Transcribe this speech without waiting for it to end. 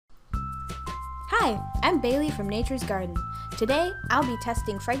Hi, I'm Bailey from Nature's Garden. Today, I'll be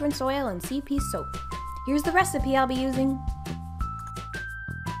testing fragrance oil and CP soap. Here's the recipe I'll be using.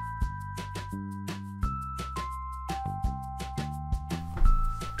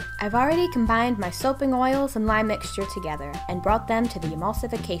 I've already combined my soaping oils and lime mixture together and brought them to the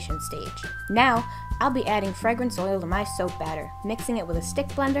emulsification stage. Now, I'll be adding fragrance oil to my soap batter, mixing it with a stick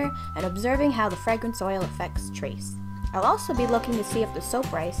blender and observing how the fragrance oil affects trace. I'll also be looking to see if the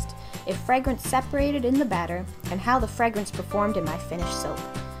soap rised, if fragrance separated in the batter, and how the fragrance performed in my finished soap.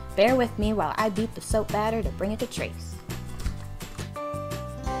 Bear with me while I beat the soap batter to bring it to trace.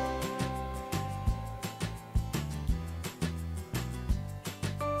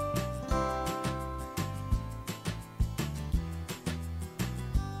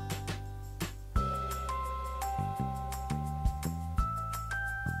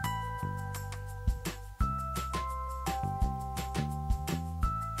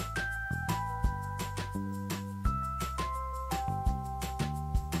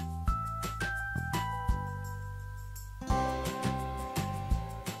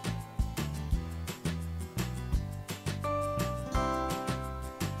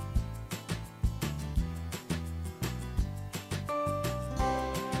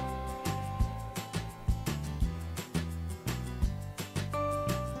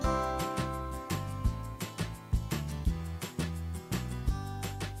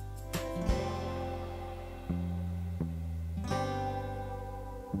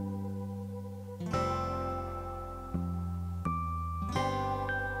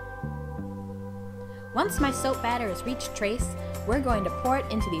 Once my soap batter has reached trace, we're going to pour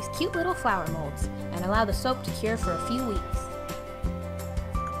it into these cute little flower molds and allow the soap to cure for a few weeks.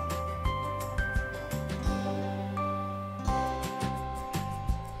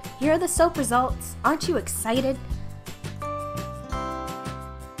 Here are the soap results. Aren't you excited?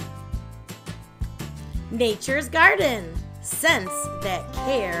 Nature's Garden. Scents that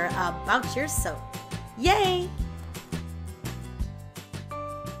care about your soap. Yay!